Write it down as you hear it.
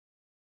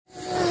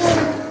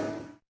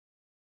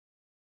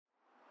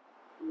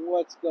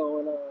What's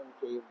going on,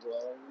 cave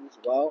dwellers?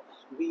 Well,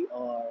 we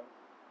are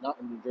not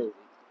in New Jersey,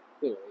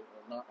 clearly.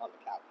 We're not on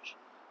the couch.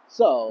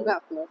 So,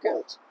 No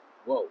couch.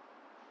 Whoa.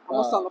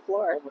 Almost on the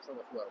floor. Almost on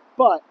the floor.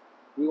 But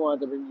we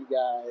wanted to bring you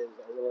guys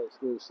a little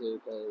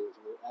exclusive because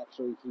we're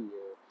actually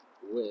here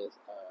with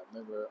a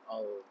member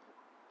of,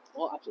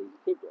 well, actually, he's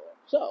a cave dweller.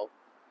 So,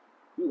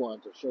 we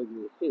wanted to show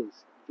you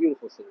his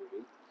beautiful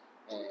scenery.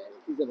 And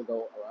he's going to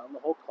go around the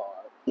whole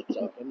car.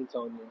 So, him and Tonya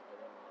are going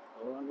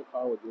to go around the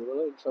car. We'll do a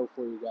little intro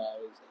for you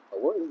guys.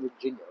 But we're in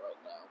Virginia right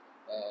now.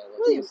 And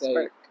when people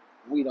say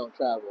we don't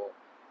travel,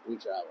 we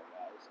travel,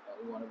 guys.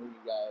 And we want to bring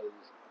you guys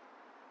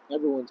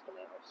everyone's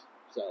Camaros.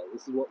 So,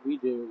 this is what we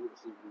do.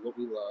 This is what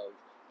we love.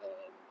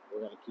 And we're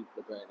going to keep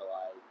the brand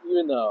alive.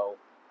 Even though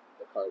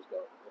the car's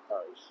gone.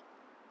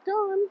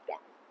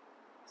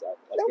 So,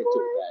 let's get to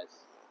it, guys.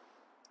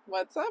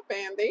 What's up,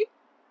 Andy?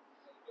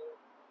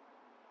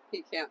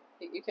 You can't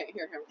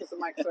hear him because the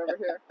mic's over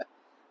here.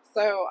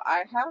 So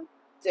I have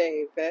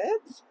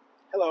David.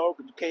 Hello,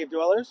 cave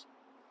dwellers.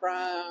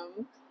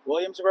 From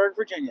Williamsburg,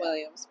 Virginia.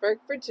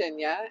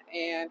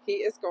 And he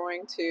is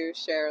going to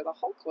share the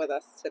Hulk with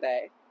us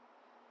today.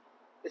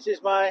 This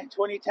is my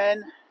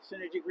 2010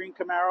 Synergy Green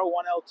Camaro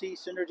 1LT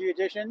Synergy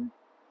Edition.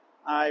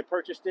 I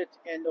purchased it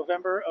in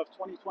November of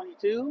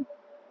 2022.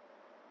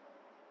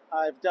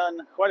 I've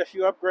done quite a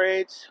few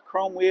upgrades: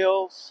 chrome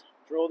wheels,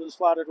 drilled and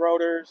slotted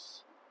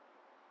rotors,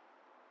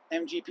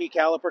 MGP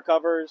caliper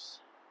covers,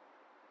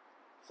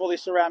 fully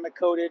ceramic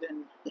coated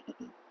and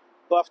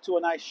buffed to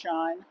a nice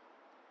shine.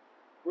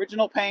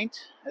 Original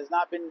paint has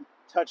not been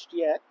touched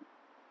yet.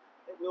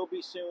 It will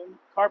be soon.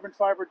 Carbon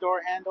fiber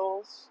door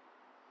handles,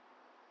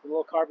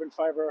 little carbon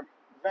fiber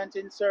vent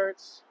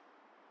inserts.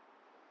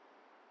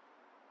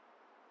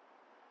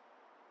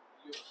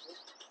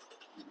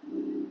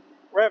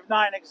 Rev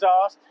 9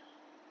 exhaust,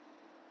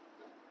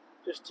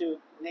 just to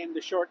name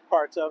the short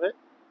parts of it.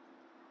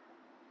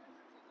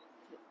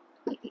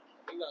 You're going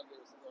to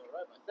give us a little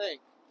rev, I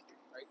think.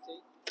 Right,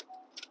 T?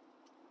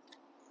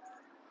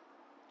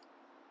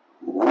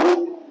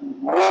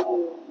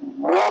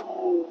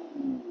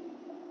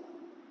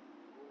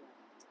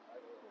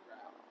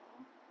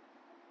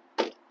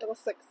 Little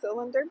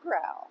 6-cylinder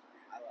growl.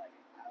 I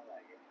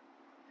like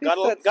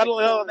it. Got a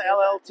little on the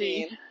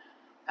LLT.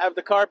 Have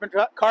the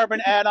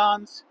carbon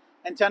add-ons,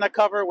 antenna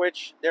cover,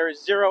 which there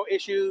is zero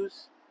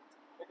issues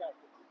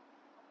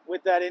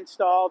with that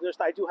install.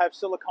 I do have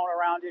silicone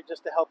around it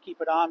just to help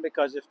keep it on,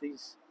 because if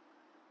these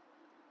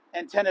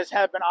antennas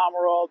have been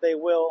armor-rolled, they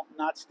will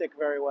not stick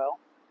very well.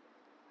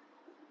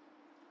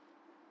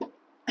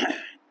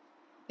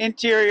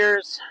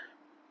 Interiors,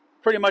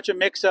 pretty much a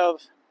mix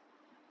of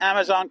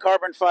Amazon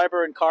carbon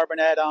fiber and carbon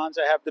add-ons.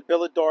 I have the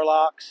billet door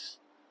locks,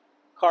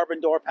 carbon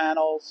door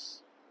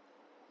panels,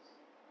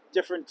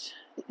 different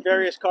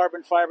various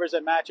carbon fibers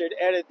that match it.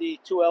 Added the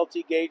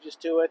 2LT gauges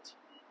to it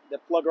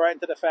that plug right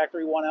into the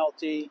factory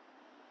 1LT.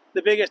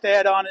 The biggest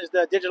add-on is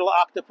the digital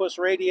octopus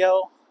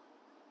radio,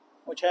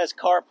 which has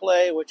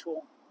CarPlay, which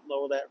will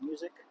lower that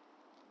music.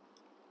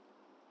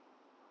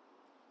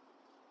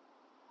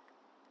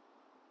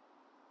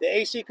 The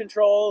AC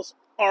controls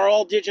are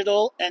all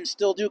digital and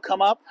still do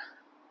come up.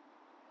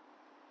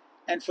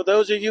 And for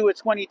those of you with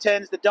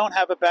 2010s that don't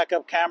have a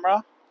backup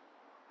camera,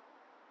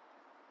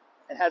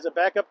 it has a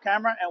backup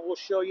camera, and we'll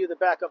show you the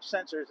backup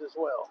sensors as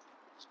well.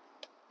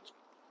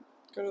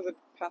 Go to the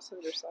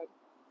passenger side.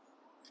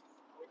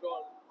 We're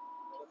going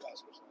on the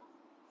passenger side.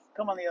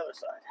 Come on the other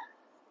side.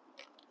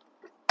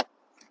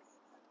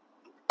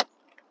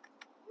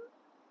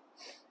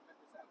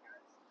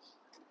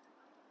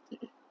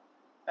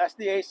 That's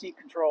the AC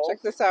control.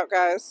 Check this out,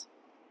 guys.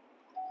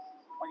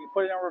 When you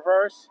put it in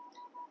reverse,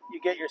 you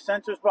get your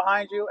sensors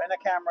behind you and a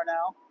camera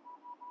now.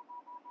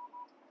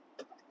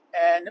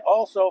 And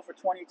also for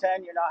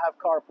 2010, you now have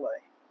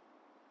CarPlay,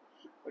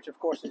 which of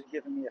course is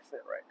giving me a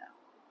fit right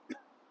now.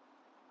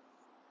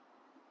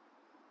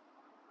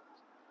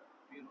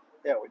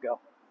 There we go.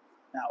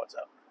 Now it's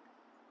up.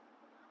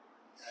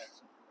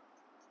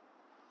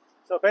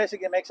 So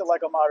basically it makes it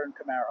like a modern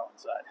Camaro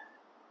inside.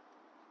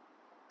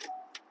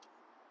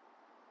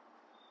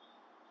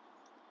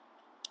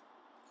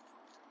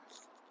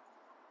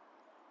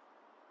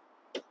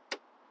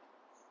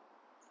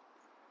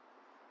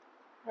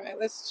 All right,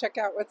 let's check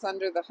out what's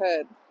under the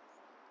hood.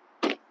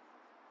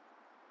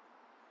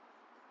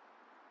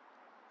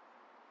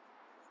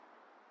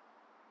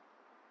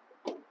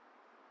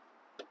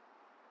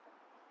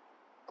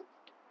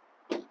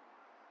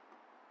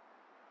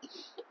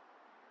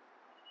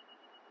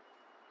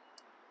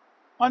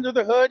 Under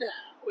the hood,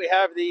 we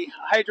have the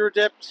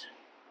hydro-dipped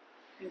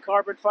in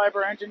carbon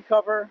fiber engine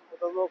cover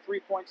with a little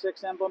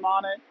 3.6 emblem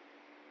on it.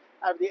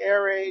 I have the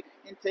air raid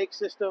intake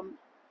system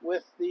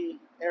with the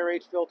air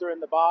raid filter in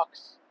the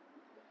box.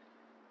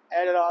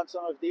 Added on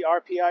some of the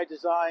RPI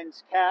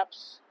Designs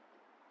caps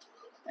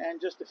and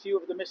just a few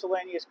of the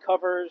miscellaneous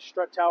covers,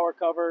 strut tower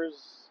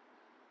covers,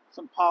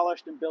 some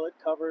polished and billet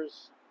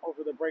covers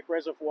over the brake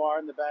reservoir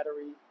and the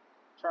battery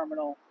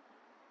terminal,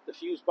 the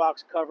fuse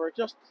box cover,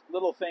 just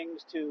little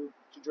things to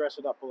dress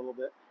it up a little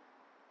bit.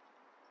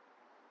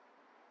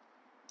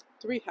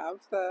 Do we have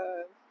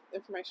the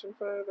information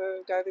for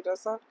the guy who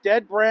does that?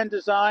 Dead Brand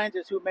Designs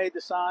is who made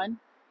the sign.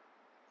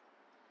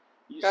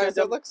 You Guys, send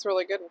him, it looks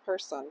really good in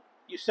person.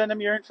 you send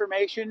him your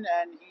information,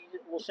 and he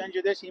will send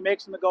you this. He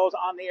makes them that goes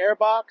on the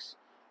airbox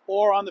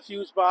or on the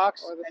fuse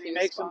box, Or the and he fuse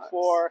makes them box.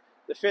 for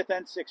the 5th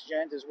and 6th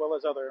gens as well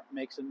as other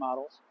makes and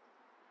models.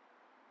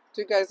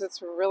 Dude, guys,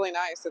 it's really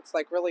nice. It's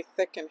like really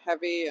thick and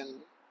heavy, and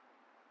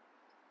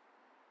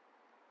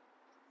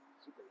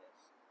Super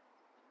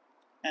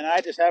nice. And I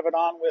just have it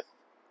on with.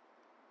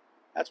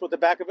 That's what the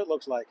back of it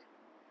looks like.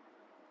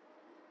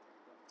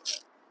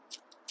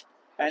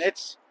 And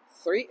it's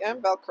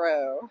 3M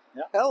Velcro.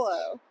 Yeah.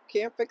 Hello.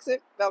 Can't fix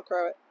it,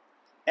 Velcro it.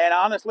 And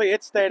honestly,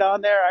 it stayed on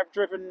there. I've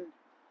driven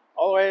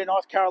all the way to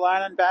North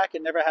Carolina and back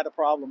and never had a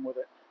problem with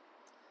it.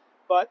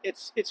 But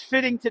it's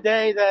fitting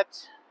today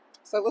that.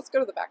 So let's go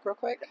to the back real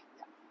quick.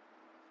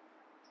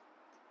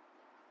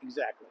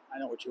 Exactly. I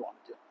know what you want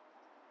to do.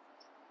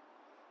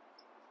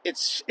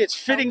 It's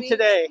fitting me-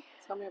 today.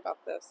 Tell me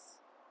about this.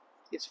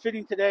 It's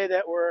fitting today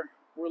that we're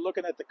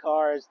looking at the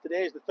cars.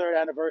 Today is the 3rd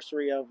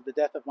anniversary of the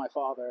death of my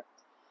father.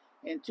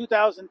 In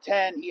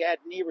 2010, he had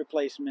knee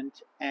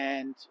replacement,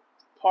 and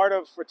part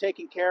of for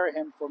taking care of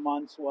him for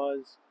months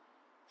was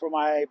for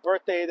my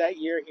birthday that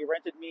year, he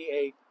rented me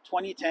a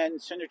 2010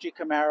 Synergy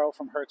Camaro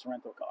from Hertz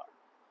Rental Car.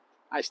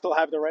 I still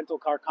have the rental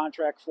car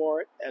contract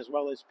for it, as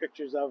well as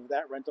pictures of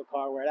that rental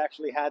car where it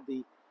actually had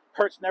the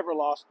Hertz Never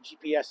Lost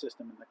GPS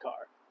system in the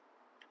car.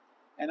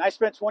 And I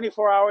spent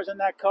 24 hours in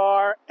that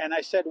car, and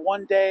I said,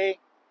 one day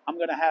I'm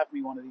going to have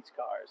me one of these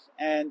cars.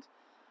 And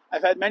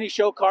I've had many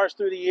show cars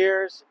through the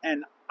years,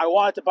 and I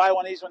wanted to buy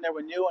one of these when they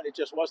were new, and it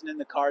just wasn't in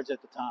the cards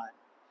at the time.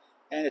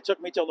 And it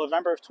took me till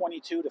November of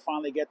 22 to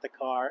finally get the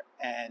car.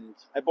 And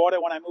I bought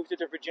it when I moved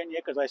to Virginia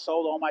because I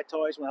sold all my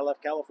toys when I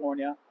left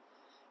California.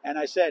 And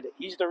I said,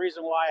 he's the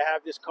reason why I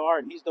have this car,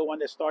 and he's the one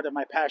that started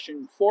my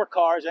passion for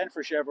cars and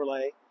for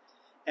Chevrolet.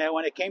 And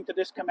when it came to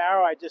this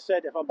Camaro, I just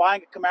said, if I'm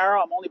buying a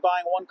Camaro, I'm only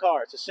buying one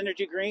car. It's a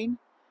Synergy Green,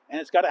 and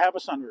it's got to have a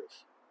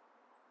sunroof.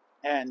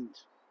 And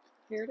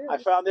Here it is. I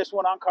found this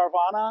one on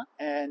Carvana,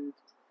 and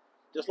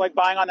just like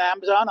buying on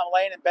Amazon, I'm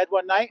laying in bed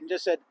one night and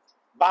just said,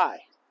 buy.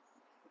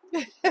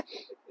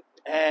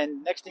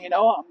 And next thing you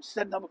know, I'm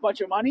sending them a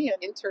bunch of money,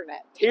 and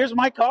Internet. here's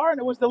my car, and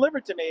it was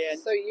delivered to me. And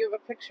So you have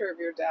a picture of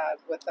your dad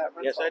with that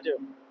rental. yes, I do.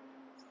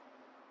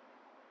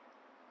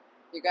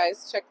 You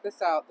guys, check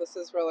this out. This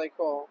is really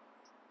cool.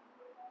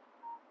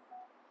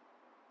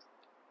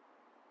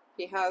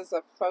 He has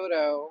a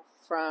photo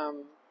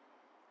from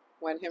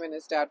when him and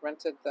his dad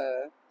rented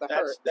the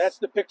Hertz. That's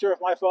the picture of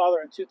my father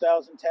in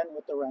 2010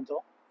 with the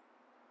rental.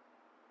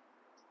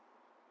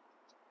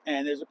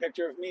 And there's a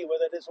picture of me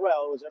with it as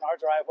well. It was in our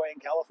driveway in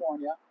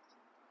California.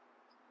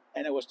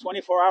 And it was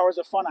 24 hours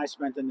of fun I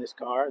spent in this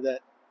car that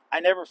I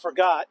never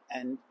forgot.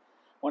 And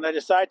when I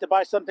decided to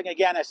buy something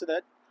again, I said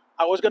that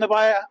I was going to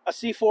buy a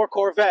C4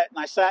 Corvette.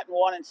 And I sat in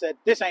one and said,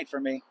 this ain't for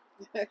me.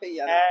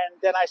 Yeah. And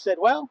then I said,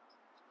 well,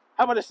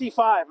 how about a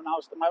C5? And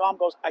my mom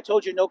goes, I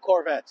told you no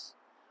Corvettes.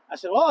 I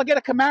said, well, I'll get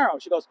a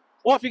Camaro. She goes,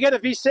 well, if you get a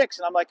V6.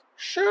 And I'm like,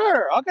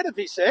 sure, I'll get a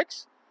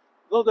V6.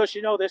 Little does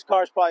she know, this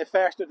car is probably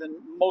faster than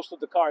most of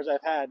the cars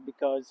I've had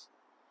because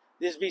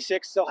this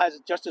V6 still has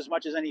just as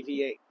much as any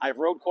V8. I've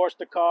road coursed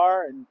the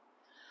car, and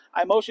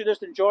I mostly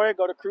just enjoy it,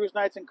 go to cruise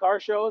nights and car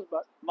shows,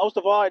 but most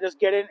of all, I just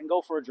get in and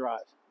go for a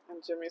drive.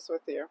 And Jimmy's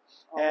with you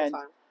all And the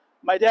time.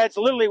 my dad's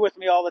literally with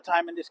me all the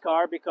time in this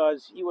car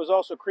because he was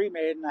also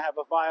cremated, and I have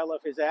a vial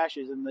of his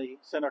ashes in the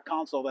center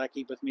console that I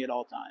keep with me at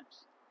all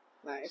times.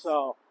 Nice.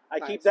 So I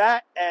Nice. keep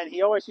that, and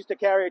he always used to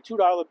carry a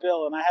 $2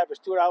 bill, and I have his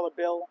 $2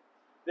 bill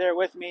there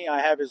with me.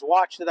 I have his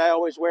watch that I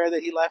always wear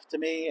that he left to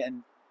me,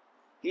 and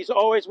he's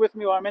always with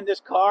me while I'm in this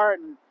car.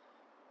 And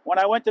when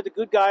I went to the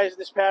Good Guys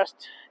this past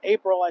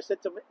April, I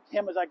said to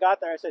him as I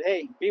got there, I said,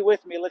 hey, be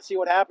with me. Let's see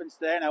what happens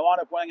today. And I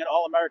wound up winning an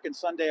All-American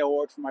Sunday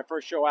Award for my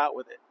first show out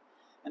with it.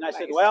 And I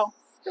said, well,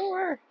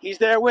 Sure. he's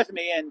there with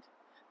me. And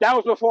that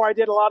was before I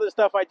did a lot of the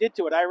stuff I did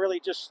to it. I really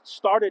just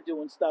started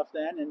doing stuff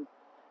then, and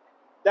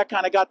that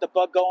kind of got the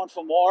bug going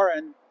for more.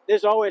 And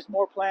there's always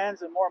more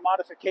plans and more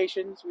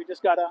modifications. We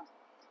just got to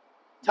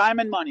time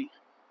and money.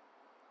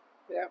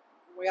 Yep.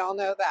 We all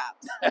know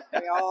that.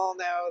 We all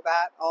know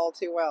that all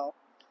too well.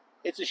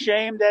 It's a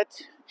shame that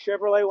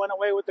Chevrolet went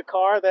away with the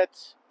car that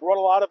brought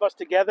a lot of us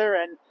together.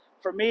 And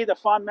for me, the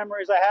fond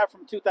memories I have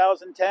from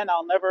 2010,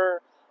 I'll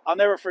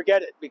never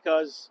forget it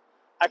because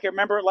I can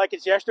remember it like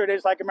it's yesterday.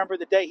 It's like I remember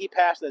the day he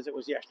passed as it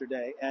was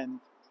yesterday. And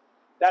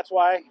that's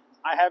why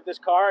I have this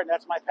car, and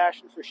that's my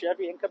passion for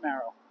Chevy and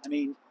Camaro. I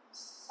mean,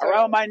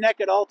 around my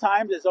neck at all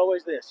times is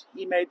always this.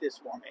 He made this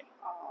for me.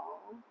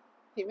 Oh,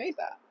 he made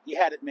that. He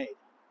had it made.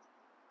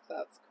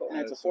 That's cool. And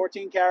it's a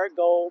 14-karat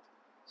gold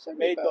Should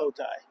be made both.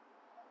 bow tie.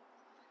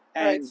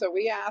 All And right, so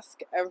we ask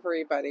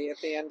everybody at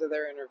the end of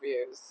their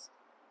interviews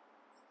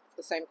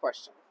the same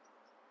question.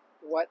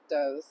 What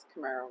does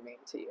Camaro mean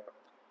to you?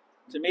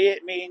 to me,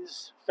 it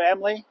means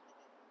family,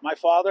 my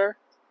father,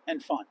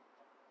 and fun.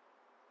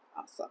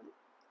 Awesome.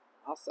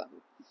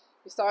 Awesome.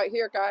 You saw it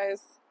here,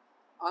 guys,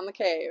 on The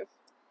Cave.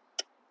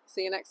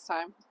 See you next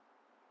time.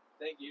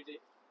 Thank you, D.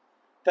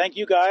 Thank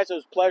you guys. It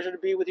was a pleasure to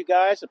be with you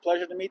guys. A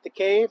pleasure to meet the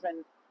cave,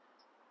 and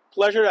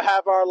pleasure to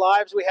have our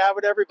lives we have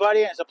with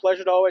everybody. And it's a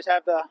pleasure to always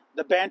have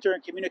the banter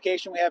and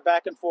communication we have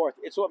back and forth.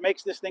 It's what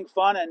makes this thing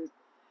fun. And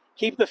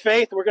keep the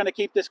faith. We're going to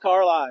keep this car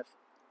alive.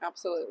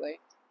 Absolutely.